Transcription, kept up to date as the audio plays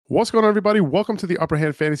What's going on, everybody? Welcome to the Upper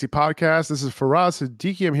Hand Fantasy Podcast. This is Faraz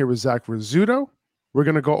Siddiqui. I'm here with Zach Rizzuto. We're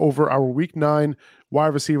going to go over our Week 9 wide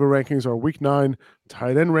receiver rankings, our Week 9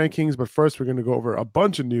 tight end rankings. But first, we're going to go over a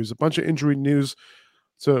bunch of news, a bunch of injury news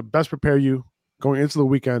to best prepare you going into the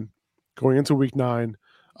weekend, going into Week 9.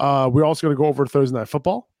 We're also going to go over Thursday Night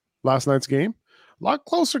Football, last night's game. A lot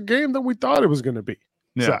closer game than we thought it was going to be,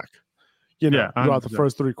 Zach, throughout the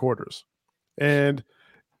first three quarters. And,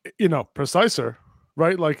 Preciser,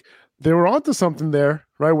 right? Like they were onto something there,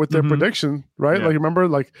 right? With their prediction, right? Yeah. Like remember,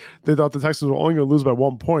 like they thought the Texans were only going to lose by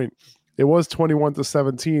 1 point. It was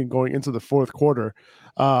 21-17 going into the fourth quarter.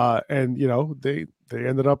 And they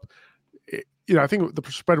ended up, I think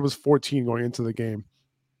the spread was 14 going into the game.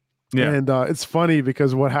 Yeah. And it's funny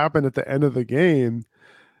because what happened at the end of the game,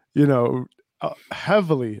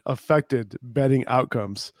 heavily affected betting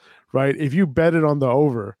outcomes, right? If you betted on the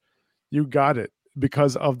over, you got it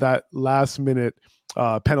because of that last minute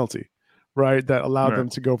penalty, right? That allowed them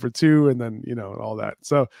to go for 2 and then, all that.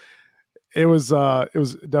 So it was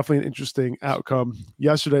definitely an interesting outcome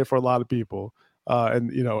yesterday for a lot of people.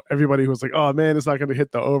 And, everybody who was like, oh man, it's not going to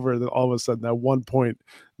hit the over. And then all of a sudden that 1 point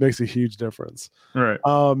makes a huge difference. Right.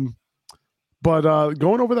 But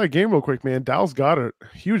going over that game real quick, man, Dallas Goedert,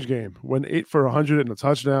 huge game. Went 8 for 100 and a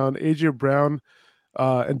touchdown. A.J. Brown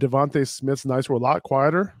and Devontae Smith's nights were a lot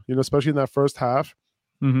quieter, especially in that first half.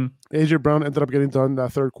 A.J. Brown ended up getting done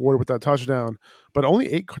that third quarter with that touchdown, but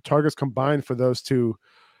only 8 targets combined for those two.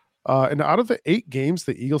 And out of the 8 games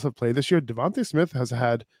the Eagles have played this year, Devontae Smith has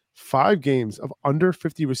had 5 games of under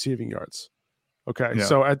 50 receiving yards. Okay,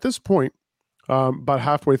 so at this point, about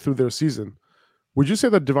halfway through their season, would you say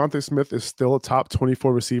that Devontae Smith is still a top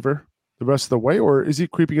 24 receiver the rest of the way, or is he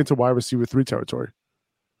creeping into wide receiver 3 territory?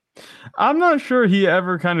 I'm not sure he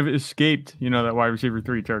ever kind of escaped, that wide receiver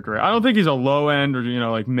 3 territory. I don't think he's a low end or,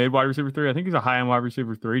 like mid wide receiver 3. I think he's a high end wide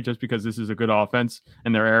receiver 3 just because this is a good offense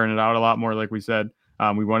and they're airing it out a lot more, like we said.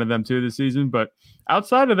 We wanted them to this season. But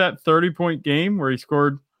outside of that 30-point game where he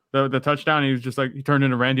scored the touchdown, he was just like, he turned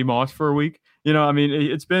into Randy Moss for a week.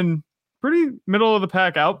 It's been pretty middle of the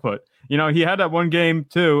pack output. He had that one game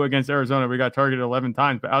too against Arizona. We got targeted 11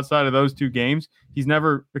 times, but outside of those 2 games, he's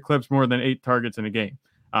never eclipsed more than 8 targets in a game.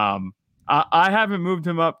 I haven't moved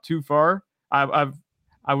him up too far. I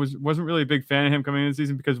wasn't really a big fan of him coming into the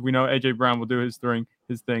season because we know A.J. Brown will do his thing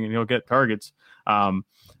and he'll get targets.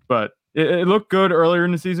 But it looked good earlier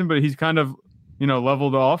in the season, but he's kind of,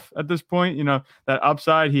 leveled off at this point. That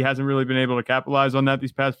upside, he hasn't really been able to capitalize on that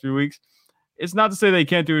these past few weeks. It's not to say they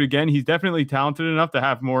can't do it again. He's definitely talented enough to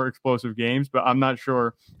have more explosive games, but I'm not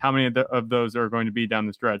sure how many of those are going to be down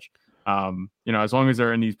the stretch. As long as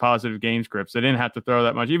they're in these positive game scripts, they didn't have to throw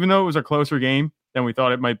that much, even though it was a closer game than we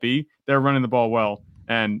thought it might be. They're running the ball well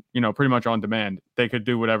and, pretty much on demand. They could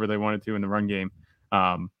do whatever they wanted to in the run game.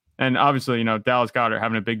 And obviously, Dallas Goedert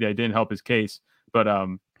having a big day didn't help his case, but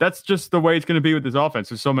that's just the way it's going to be with this offense.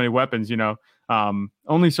 There's so many weapons,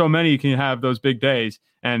 only so many can have those big days.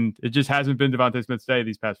 And it just hasn't been Devontae Smith's day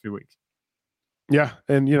these past few weeks. Yeah,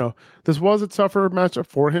 and this was a tougher matchup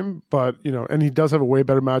for him, but and he does have a way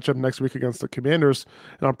better matchup next week against the Commanders,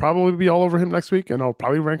 and I'll probably be all over him next week, and I'll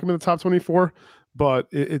probably rank him in the top 24. But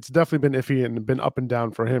it's definitely been iffy and been up and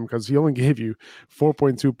down for him because he only gave you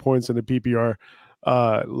 4.2 points in the PPR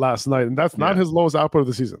last night, and that's not his lowest output of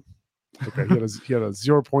the season. Okay, he had a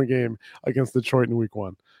 0-point game against Detroit in Week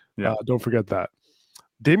 1. Yeah, don't forget that.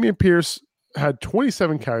 Dameon Pierce had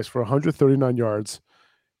 27 carries for 139 yards.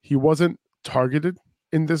 He wasn't targeted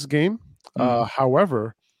in this game.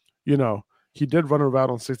 However, he did run a route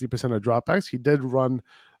on 60% of dropbacks. He did run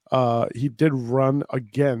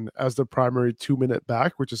again as the primary 2-minute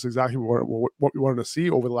back, which is exactly what we wanted to see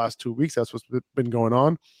over the last 2 weeks. That's what's been going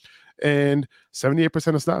on. And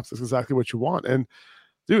 78% of snaps. That's exactly what you want. And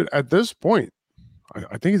dude, at this point,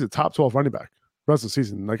 I think he's a top 12 running back the rest of the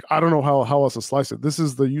season. Like, I don't know how else to slice it. This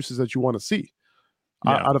is the usage that you want to see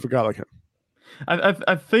out of a guy like him.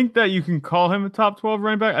 I think that you can call him a top 12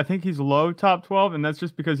 running back. I think he's low top 12, and that's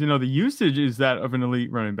just because, the usage is that of an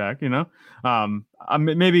elite running back, Maybe,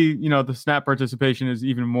 the snap participation is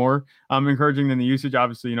even more encouraging than the usage.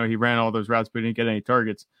 Obviously, he ran all those routes, but he didn't get any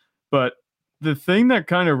targets. But the thing that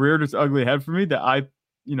kind of reared its ugly head for me that I,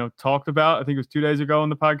 talked about, I think it was 2 days ago on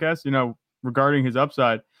the podcast, regarding his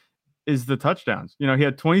upside is the touchdowns. He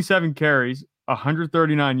had 27 carries,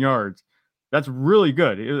 139 yards. That's really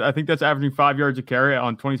good. I think that's averaging 5 yards a carry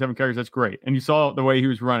on 27 carries. That's great. And you saw the way he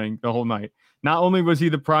was running the whole night. Not only was he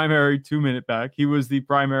the primary 2-minute back, he was the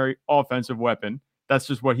primary offensive weapon. That's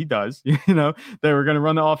just what he does. They were going to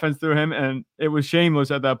run the offense through him, and it was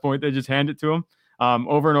shameless at that point. They just hand it to him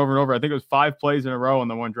over and over and over. I think it was 5 plays in a row on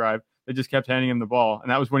the one drive. They just kept handing him the ball.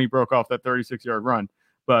 And that was when he broke off that 36-yard run.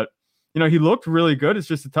 But, he looked really good. It's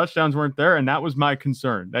just the touchdowns weren't there. And that was my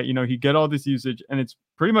concern that, he'd get all this usage and it's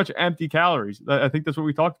pretty much empty calories. I think that's what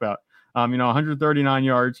we talked about. 139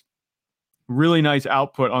 yards, really nice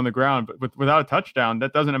output on the ground, but without a touchdown,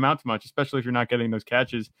 that doesn't amount to much, especially if you're not getting those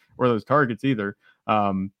catches or those targets either.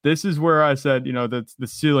 This is where I said, that the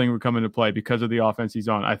ceiling would come into play because of the offense he's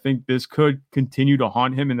on. I think this could continue to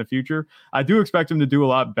haunt him in the future. I do expect him to do a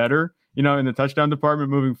lot better, in the touchdown department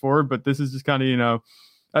moving forward, but this is just kind of,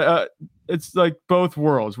 it's like both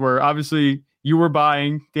worlds where obviously you were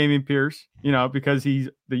buying Dameon Pierce, because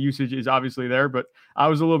the usage is obviously there, but I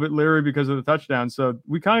was a little bit leery because of the touchdown. So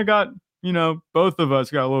we kind of got, both of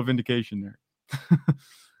us got a little vindication there.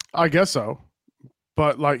 I guess so.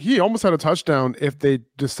 But like he almost had a touchdown if they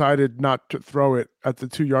decided not to throw it at the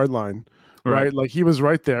 2-yard line, right? Like he was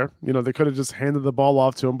right there. They could have just handed the ball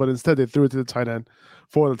off to him, but instead they threw it to the tight end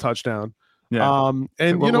for the touchdown. Yeah.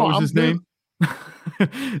 And what was his name?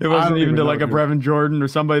 It wasn't even to like a Brevin Jordan or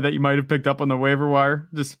somebody that you might have picked up on the waiver wire.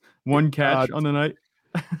 Just one catch on the night.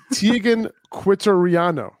 Tegan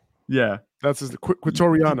Quitoriano. Yeah. That's his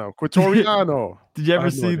Quitoriano. Did you ever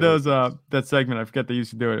see those that segment? I forget they used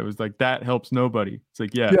to do it. It was like that helps nobody. It's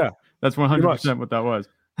like, yeah. That's 100% what that was.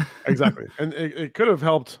 Exactly. And it could have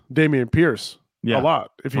helped Dameon Pierce a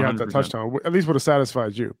lot if he 100%. Had that touchdown. At least would have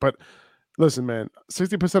satisfied you. But listen, man,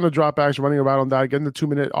 60% of dropbacks running around on that, getting the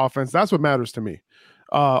 2-minute offense, that's what matters to me.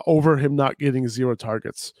 Over him not getting 0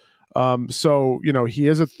 targets. So he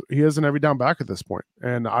is an every down back at this point,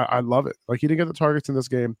 and I love it. Like he didn't get the targets in this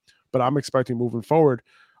game, but I'm expecting moving forward.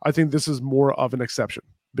 I think this is more of an exception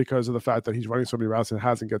because of the fact that he's running so many routes and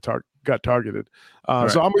hasn't got targeted.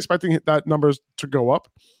 So I'm expecting that numbers to go up,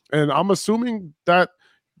 and I'm assuming that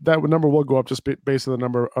number will go up just based on the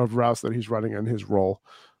number of routes that he's running and his role.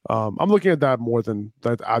 I'm looking at that more than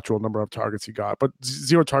the actual number of targets he got, but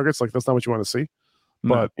 0 targets, like that's not what you want to see.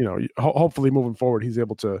 No. But hopefully moving forward, he's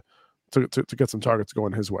able to get some targets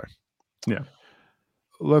going his way. Yeah.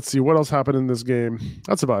 Let's see what else happened in this game.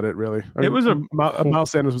 That's about it, really. Was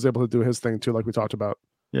Miles Sanders was able to do his thing too, like we talked about.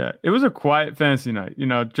 Yeah, it was a quiet fantasy night.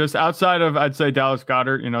 Just outside of I'd say Dallas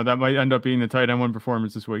Goedert. That might end up being the tight end 1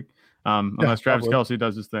 performance this week, unless Travis Kelce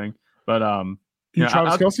does his thing. But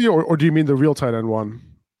Travis Kelce, or do you mean the real tight end 1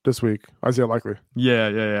 this week, Isaiah Likely?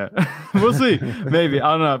 Yeah. We'll see. Maybe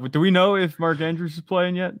I don't know. But do we know if Mark Andrews is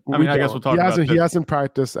playing yet? I guess we'll talk about it. He hasn't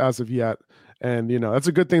practiced as of yet. And that's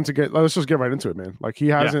a good thing to get. Let's just get right into it, man. Like he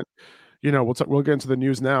hasn't. We'll get into the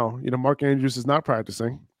news now. Mark Andrews is not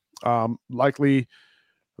practicing. Likely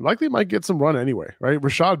might get some run anyway, right?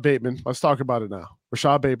 Rashad Bateman. Let's talk about it now.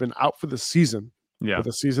 Rashad Bateman out for the season. Yeah, with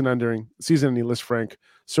a season-ending Lisfranc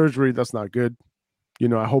surgery. That's not good.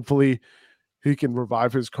 Hopefully he can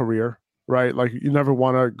revive his career. Right, like you never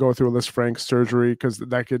want to go through a Lisfranc surgery because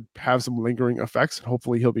that could have some lingering effects.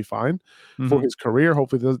 Hopefully, he'll be fine for his career.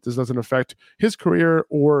 Hopefully, this doesn't affect his career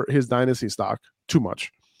or his dynasty stock too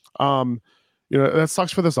much. That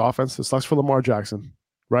sucks for this offense. It sucks for Lamar Jackson,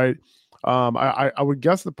 right? I would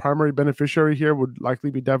guess the primary beneficiary here would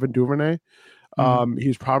likely be Devin Duvernay.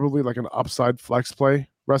 He's probably like an upside flex play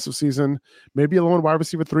rest of season, maybe a lone wide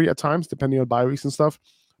receiver 3 at times, depending on bye weeks and stuff.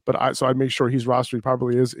 But I'd make sure he's rostered. He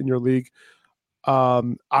probably is in your league.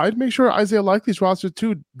 I'd make sure Isaiah Likely's rostered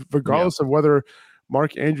too, regardless of whether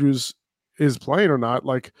Mark Andrews is playing or not.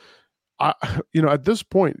 Like, at this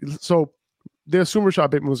point, so they assume Rashad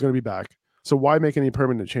Bateman was going to be back. So why make any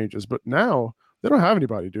permanent changes? But now they don't have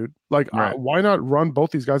anybody, dude. Like, why not run both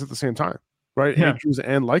these guys at the same time, right? Yeah. Andrews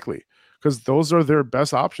and Likely, because those are their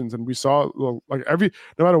best options. And we saw no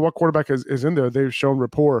matter what quarterback is in there, they've shown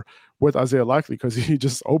rapport with Isaiah Likely because he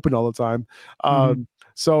just open all the time.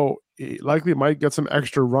 So Likely might get some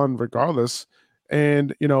extra run regardless.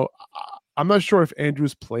 And, I'm not sure if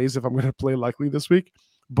Andrews plays, if I'm going to play Likely this week,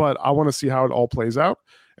 but I want to see how it all plays out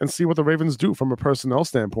and see what the Ravens do from a personnel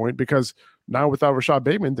standpoint, because now without Rashad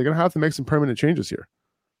Bateman, they're going to have to make some permanent changes here.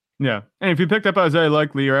 Yeah. And if you picked up Isaiah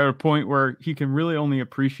Likely, you're at a point where he can really only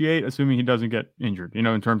appreciate, assuming he doesn't get injured,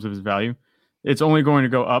 in terms of his value. It's only going to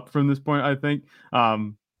go up from this point, I think.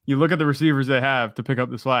 You look at the receivers they have to pick up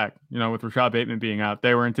the slack, with Rashad Bateman being out.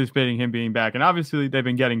 They were anticipating him being back. And obviously they've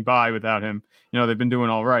been getting by without him. They've been doing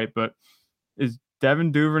all right. But is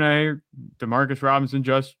Devin Duvernay, Demarcus Robinson,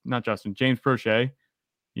 James Prochet,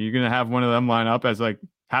 you're going to have one of them line up as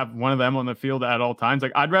have one of them on the field at all times?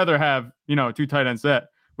 Like, I'd rather have, a 2 tight end set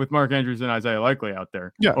with Mark Andrews and Isaiah Likely out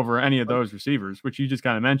there over any of those receivers, which you just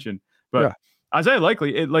kind of mentioned. But Isaiah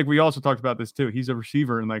Likely, we also talked about this too. He's a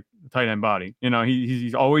receiver in the tight end body.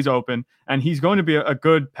 He's always open, and he's going to be a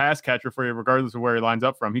good pass catcher for you regardless of where he lines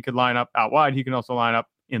up from. He could line up out wide. He can also line up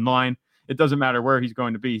in line. It doesn't matter where he's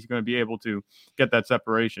going to be. He's going to be able to get that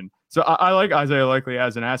separation. So I like Isaiah Likely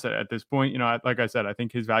as an asset at this point. Like I said, I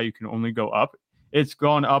think his value can only go up. It's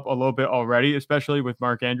gone up a little bit already, especially with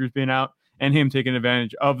Mark Andrews being out and him taking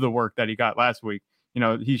advantage of the work that he got last week.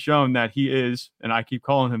 He's shown that he is, and I keep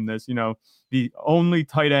calling him this, the only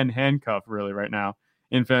tight end handcuff really right now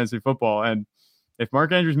in fantasy football. And if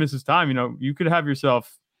Mark Andrews misses time, you could have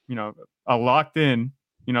yourself, a locked in,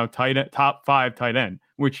 top 5 tight end,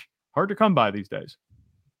 which hard to come by these days.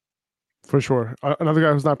 For sure. Another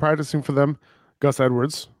guy who's not practicing for them, Gus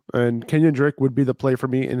Edwards. And Kenyon Drake would be the play for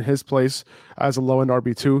me in his place as a low-end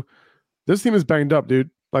RB2. This team is banged up, dude.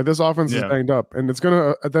 Like, this offense is banged up. And it's going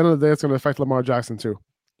to, at the end of the day, it's going to affect Lamar Jackson, too.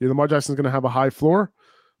 Lamar Jackson's going to have a high floor,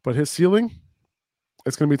 but his ceiling,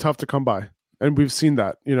 it's going to be tough to come by. And we've seen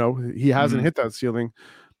that. He hasn't hit that ceiling,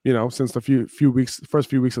 since the first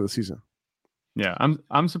few weeks of the season. Yeah,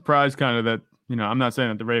 I'm surprised kind of that, I'm not saying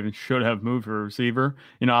that the Ravens should have moved for a receiver.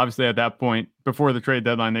 Obviously at that point, before the trade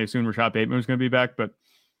deadline, they assumed Rashad Bateman was going to be back, but,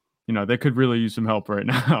 they could really use some help right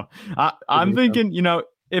now. I'm thinking,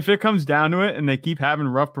 if it comes down to it and they keep having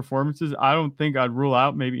rough performances, I don't think I'd rule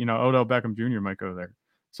out maybe, Odell Beckham Jr. might go there.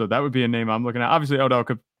 So that would be a name I'm looking at. Obviously, Odell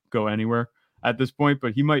could go anywhere at this point,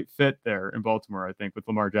 but he might fit there in Baltimore, I think, with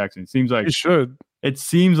Lamar Jackson. It seems like he should. It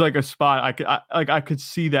seems like a spot I could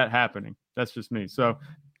see that happening. That's just me. So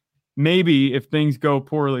maybe if things go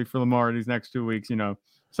poorly for Lamar these next 2 weeks,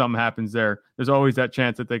 something happens there. There's always that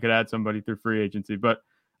chance that they could add somebody through free agency. But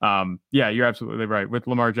yeah, you're absolutely right. With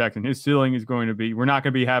Lamar Jackson, his ceiling is going to be, we're not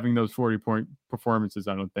going to be having those 40-point performances,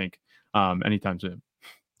 I don't think, anytime soon.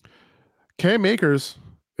 Cam Akers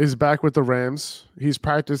is back with the Rams. He's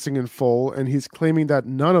practicing in full, and he's claiming that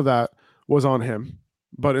none of that was on him.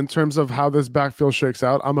 But in terms of how this backfield shakes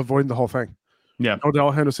out, I'm avoiding the whole thing. Yeah. No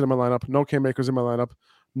Darrell Henderson in my lineup. No Cam Akers in my lineup.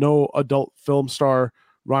 No adult film star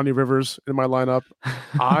Ronnie Rivers in my lineup.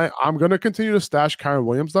 I'm going to continue to stash Kyren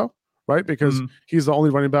Williams, though, right? Because he's the only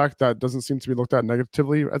running back that doesn't seem to be looked at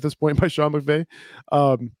negatively at this point by Sean McVay.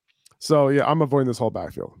 So, yeah, I'm avoiding this whole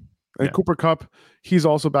backfield. And Cooper Kupp, he's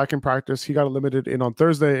also back in practice. He got limited in on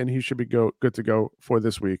Thursday, and he should be good to go for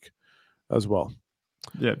this week as well.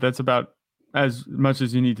 Yeah, that's about as much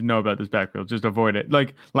as you need to know about this backfield. Just avoid it.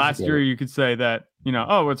 Like last year, you could say that,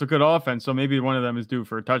 it's a good offense, so maybe one of them is due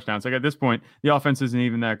for a touchdown. It's like at this point, the offense isn't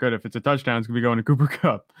even that good. If it's a touchdown, it's going to be going to Cooper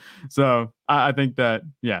Kupp. So I think that,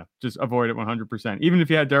 just avoid it 100%. Even if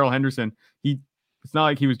you had Darrell Henderson, it's not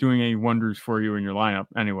like he was doing any wonders for you in your lineup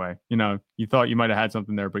anyway. You thought you might have had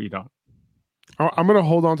something there, but you don't. I'm going to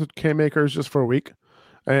hold on to Cam Akers just for a week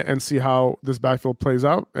and see how this backfield plays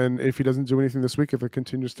out. And if he doesn't do anything this week, if it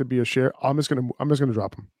continues to be a share, I'm just gonna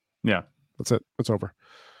drop him. Yeah, that's it. It's over.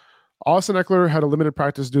 Austin Eckler had a limited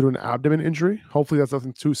practice due to an abdomen injury. Hopefully that's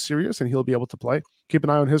nothing too serious and he'll be able to play. Keep an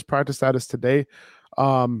eye on his practice status today.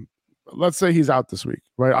 Let's say he's out this week,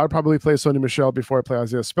 right? I'd probably play Sony Michel before I play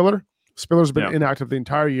Isaiah Spiller. Spiller's been inactive the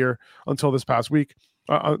entire year until this past week.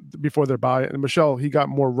 Before their bye, and Michelle, he got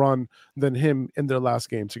more run than him in their last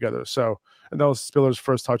game together. So, and that was Spiller's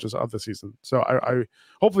first touches of the season. So, I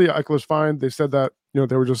hopefully Eckler's it They said that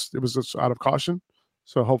it was just out of caution.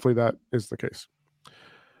 So, hopefully that is the case.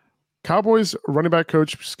 Cowboys running back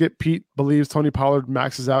coach Skip Pete believes Tony Pollard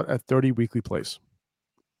maxes out at 30 weekly plays,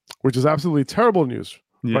 which is absolutely terrible news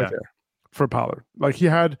right there for Pollard. Like he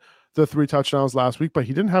had the 3 touchdowns last week, but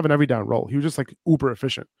he didn't have an every down role. He was just like uber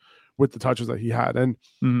efficient with the touches that he had. And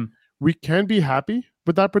we can be happy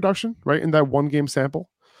with that production, right? In that 1 game sample.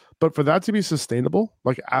 But for that to be sustainable,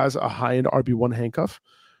 like as a high-end RB1 handcuff,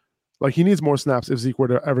 like he needs more snaps if Zeke were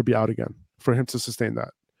to ever be out again for him to sustain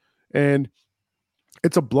that. And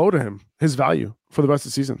it's a blow to him, his value for the rest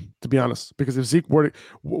of the season, to be honest. Because if Zeke were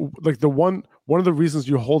to, like one of the reasons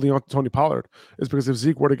you're holding on to Tony Pollard is because if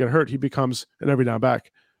Zeke were to get hurt, he becomes an every down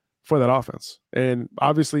back for that offense. And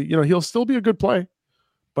obviously, he'll still be a good play,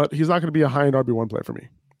 but he's not going to be a high-end RB1 play for me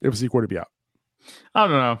if Zeke were to be out. I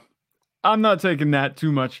don't know. I'm not taking that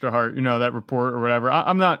too much to heart, that report or whatever.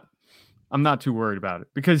 I'm not too worried about it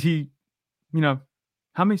because he,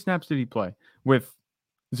 how many snaps did he play with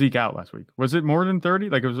Zeke out last week? Was it more than 30?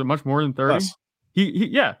 Like, was it much more than 30? Yes.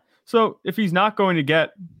 Yeah. So if he's not going to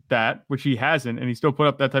get that, which he hasn't, and he still put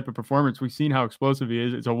up that type of performance, we've seen how explosive he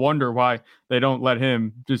is. It's a wonder why they don't let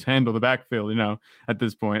him just handle the backfield, at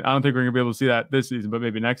this point. I don't think we're going to be able to see that this season, but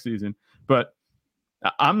maybe next season. But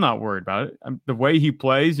I'm not worried about it. The way he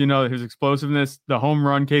plays, his explosiveness, the home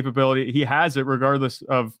run capability, he has it regardless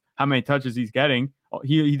of how many touches he's getting.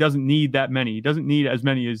 He doesn't need that many. He doesn't need as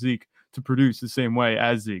many as Zeke to produce the same way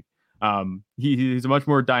as Zeke. He's a much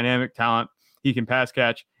more dynamic talent. He can pass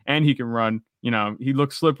catch and he can run. He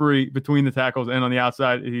looks slippery between the tackles and on the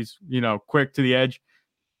outside. He's, quick to the edge.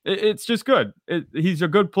 It's just good. He's a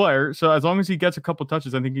good player. So as long as he gets a couple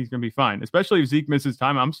touches, I think he's going to be fine. Especially if Zeke misses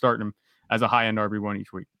time, I'm starting him as a high-end RB1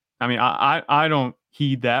 each week. I mean, I don't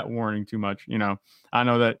heed that warning too much. I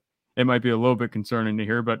know that it might be a little bit concerning to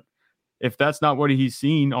hear, but if that's not what he's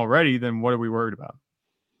seen already, then what are we worried about?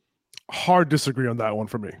 Hard disagree on that one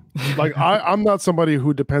for me. Like I'm not somebody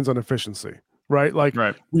who depends on efficiency, right? Like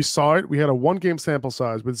Right. we saw it. We had a 1-game sample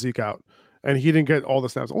size with Zeke out, and he didn't get all the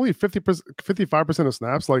snaps. Only 55% of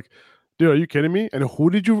snaps. Like, dude, are you kidding me? And who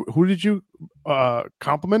did you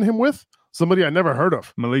compliment him with? Somebody I never heard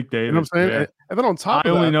of. Malik Davis. You know what I'm saying? Yeah. And then on top I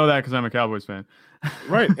of that, only know that because I'm a Cowboys fan.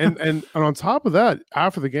 right. And on top of that,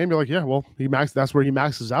 after the game, you're like, yeah, well, that's where he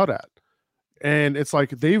maxes out at. And it's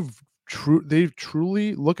like they've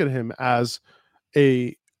truly look at him as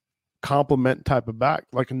a complement type of back,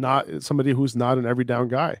 like not somebody who's not an every down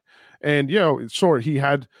guy. And sure, he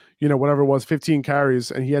had whatever it was, 15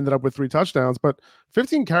 carries, and he ended up with 3 touchdowns. But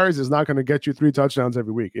 15 carries is not going to get you 3 touchdowns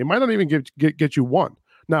every week. It might not even get you 1.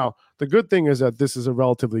 Now, the good thing is that this is a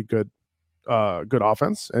relatively good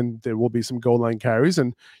offense, and there will be some goal line carries,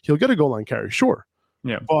 and he'll get a goal line carry, sure.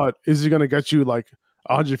 Yeah. But is he going to get you like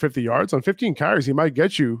 150 yards on 15 carries? He might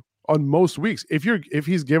get you on most weeks if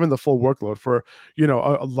he's given the full workload for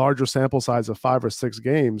a larger sample size of 5 or 6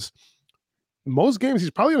 games. Most games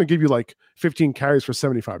he's probably going to give you like 15 carries for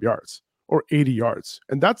 75 yards or 80 yards,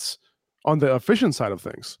 and that's on the efficient side of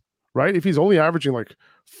things, right? If he's only averaging like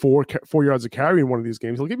 4 yards a carry in one of these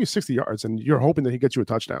games, he'll give you 60 yards, and you're hoping that he gets you a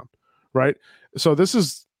touchdown, right? So this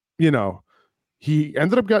is he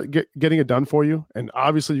ended up getting it done for you, and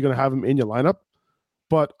obviously you're going to have him in your lineup,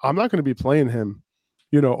 but I'm not going to be playing him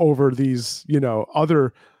over these,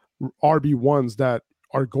 other RB1s that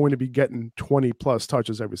are going to be getting 20 plus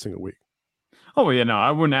touches every single week. Oh, yeah, no,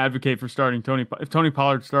 I wouldn't advocate for starting Tony. If Tony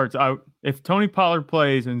Pollard starts out, if Tony Pollard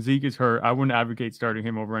plays and Zeke is hurt, I wouldn't advocate starting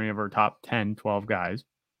him over any of our top 10, 12 guys.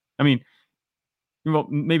 I mean, well,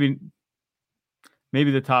 maybe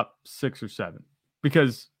the top 6 or 7,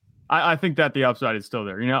 because I think that the upside is still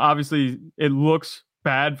there. Obviously it looks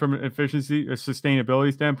bad from an efficiency, a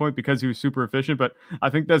sustainability standpoint, because he was super efficient, but I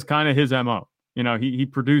think that's kind of his MO. He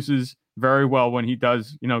produces very well when he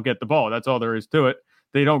does, get the ball. That's all there is to it.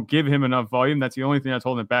 They don't give him enough volume. That's the only thing that's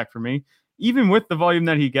holding it back for me. Even with the volume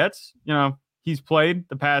that he gets, he's played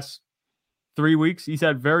the past 3 weeks. He's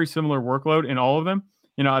had very similar workload in all of them.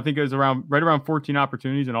 I think it was right around 14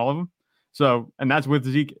 opportunities in all of them. So, and that's with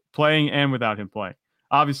Zeke playing and without him playing.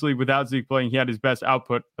 Obviously, without Zeke playing, he had his best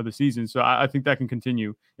output of the season. So I think that can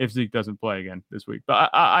continue if Zeke doesn't play again this week. But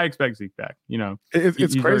I expect Zeke back.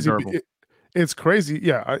 It's crazy. It's crazy.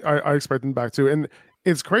 Yeah, I expect him back too. And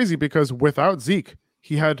it's crazy because without Zeke,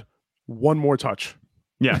 he had 1 more touch.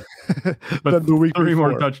 Yeah, but the week 3 before.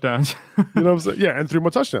 more touchdowns. You know what I'm saying? Yeah, and 3 more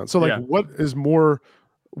touchdowns. So like, what is more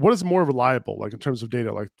reliable, like in terms of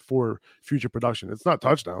data, like for future production? It's not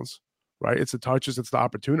touchdowns, right? It's the touches, it's the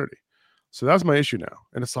opportunity. So that's my issue now.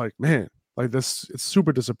 And it's like, man, like this, it's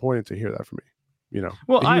super disappointing to hear that from me.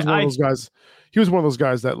 Well, he was one of those guys. He was one of those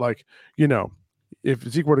guys that, like, if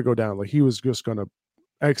Zeke were to go down, like he was just gonna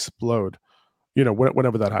explode.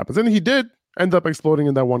 Whenever that happens, and he did end up exploding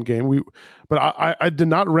in that one game. But I did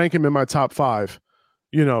not rank him in my top 5,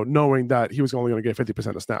 knowing that he was only going to get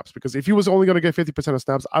 50% of snaps. Because if he was only going to get 50% of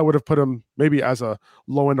snaps, I would have put him maybe as a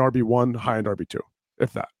low end RB1, high end RB2,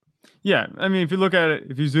 if that. Yeah, I mean, if you look at it,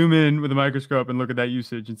 if you zoom in with a microscope and look at that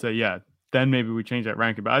usage and say, yeah, then maybe we change that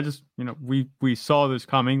ranking. But I just, we saw this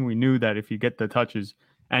coming. We knew that if you get the touches,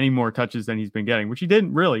 any more touches than he's been getting, which he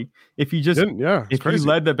didn't really. If he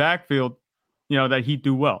led the backfield, that he'd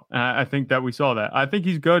do well. I think that we saw that. I think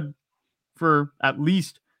he's good for at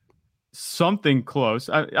least something close.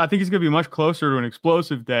 I think he's going to be much closer to an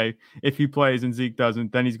explosive day if he plays and Zeke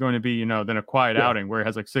doesn't. Then he's going to be, than a quiet outing where he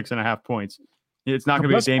has like 6.5 points. It's not going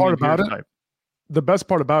to be a Damian Pierce type. The best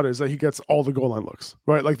part about it is that he gets all the goal line looks,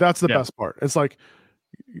 right? Like that's the best part. It's like,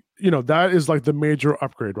 that is like the major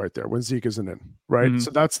upgrade right there when Zeke isn't in, right? Mm-hmm.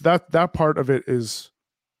 So that's that part of it is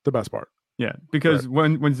the best part. Yeah, because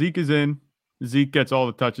when Zeke is in, Zeke gets all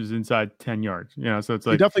the touches inside 10 yards. So it's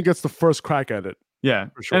like he definitely gets the first crack at it. Yeah,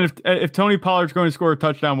 for sure. And if Tony Pollard's going to score a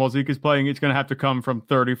touchdown while Zeke is playing, it's going to have to come from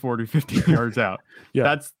 30, 40, 50 yards out.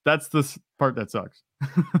 Yeah, that's the part that sucks.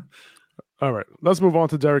 All right, let's move on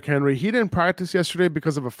to Derrick Henry. He didn't practice yesterday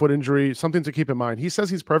because of a foot injury. Something to keep in mind. He says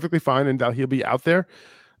he's perfectly fine and that he'll be out there.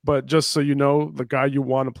 But just so you know, the guy you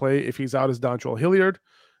want to play if he's out is Dontrell Hilliard.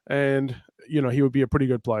 And, he would be a pretty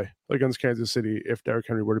good play against Kansas City if Derrick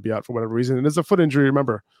Henry were to be out for whatever reason. And it's a foot injury.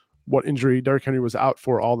 Remember what injury Derrick Henry was out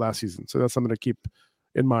for all last season. So that's something to keep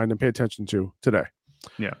in mind and pay attention to today.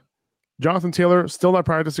 Yeah. Jonathan Taylor still not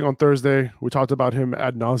practicing on Thursday. We talked about him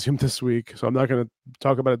ad nauseum this week, so I'm not going to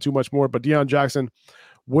talk about it too much more. But Deion Jackson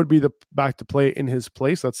would be the back to play in his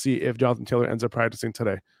place. Let's see if Jonathan Taylor ends up practicing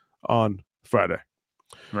today on Friday.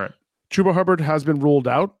 Right. Chuba Hubbard has been ruled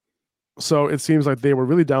out. So it seems like they were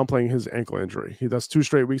really downplaying his ankle injury. That's 2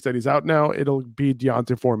 straight weeks that he's out now. It'll be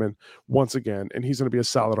Deontay Foreman once again, and he's going to be a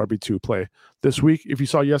solid RB2 play this week. If you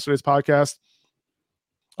saw yesterday's podcast,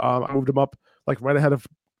 I moved him up like right ahead of,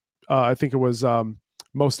 I think it was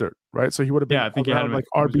Mostert, right? So he would have been I think he had him like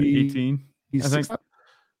RB 18. I think.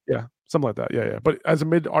 Yeah, something like that. Yeah. But as a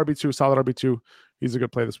mid RB2, solid RB2, he's a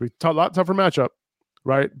good play this week. A lot tougher matchup,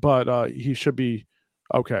 right? But he should be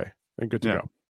okay and good to go.